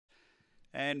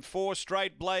And 4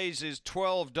 Straight Blaze is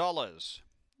 $12.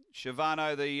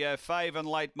 Shivano, the fave and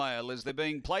late mail, as they're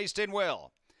being placed in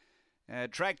well.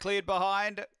 Track cleared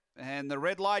behind, and the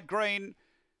red light green.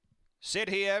 Set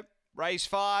here, race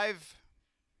 5.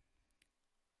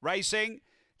 Racing.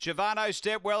 Shivano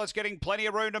step well. It's getting plenty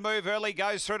of room to move early.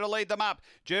 Goes through to lead them up.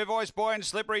 Jervois Boy and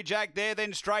Slippery Jack there.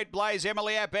 Then Straight Blaze,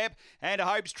 Emily Apep and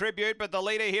Hope's Tribute. But the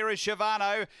leader here is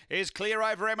Shivano. Is clear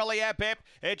over Emily Apep.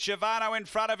 It's Shivano in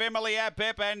front of Emily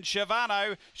Apep. And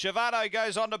Shivano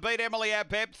goes on to beat Emily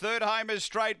Apep. Third home is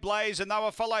Straight Blaze. And they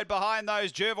were followed behind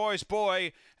those Jervois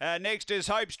Boy. Next is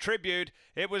Hope's Tribute.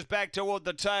 It was back toward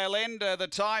the tail end. The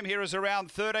time here is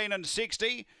around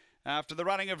 13:60 after the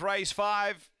running of race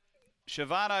 5.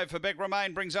 Shivano for Beck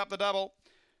Remain brings up the double.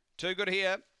 Too Good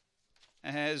Here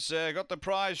has got the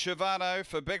prize. Shivano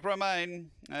for Beck Remain.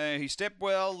 He stepped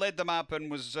well, led them up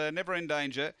and was never in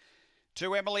danger.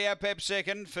 2 Emily Apep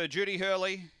second for Judy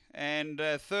Hurley. And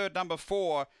third, number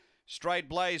 4, Straight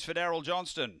Blaze for Daryl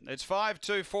Johnston. It's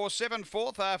 5-2-4-7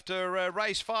 fourth after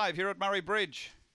race 5 here at Murray-Bridge.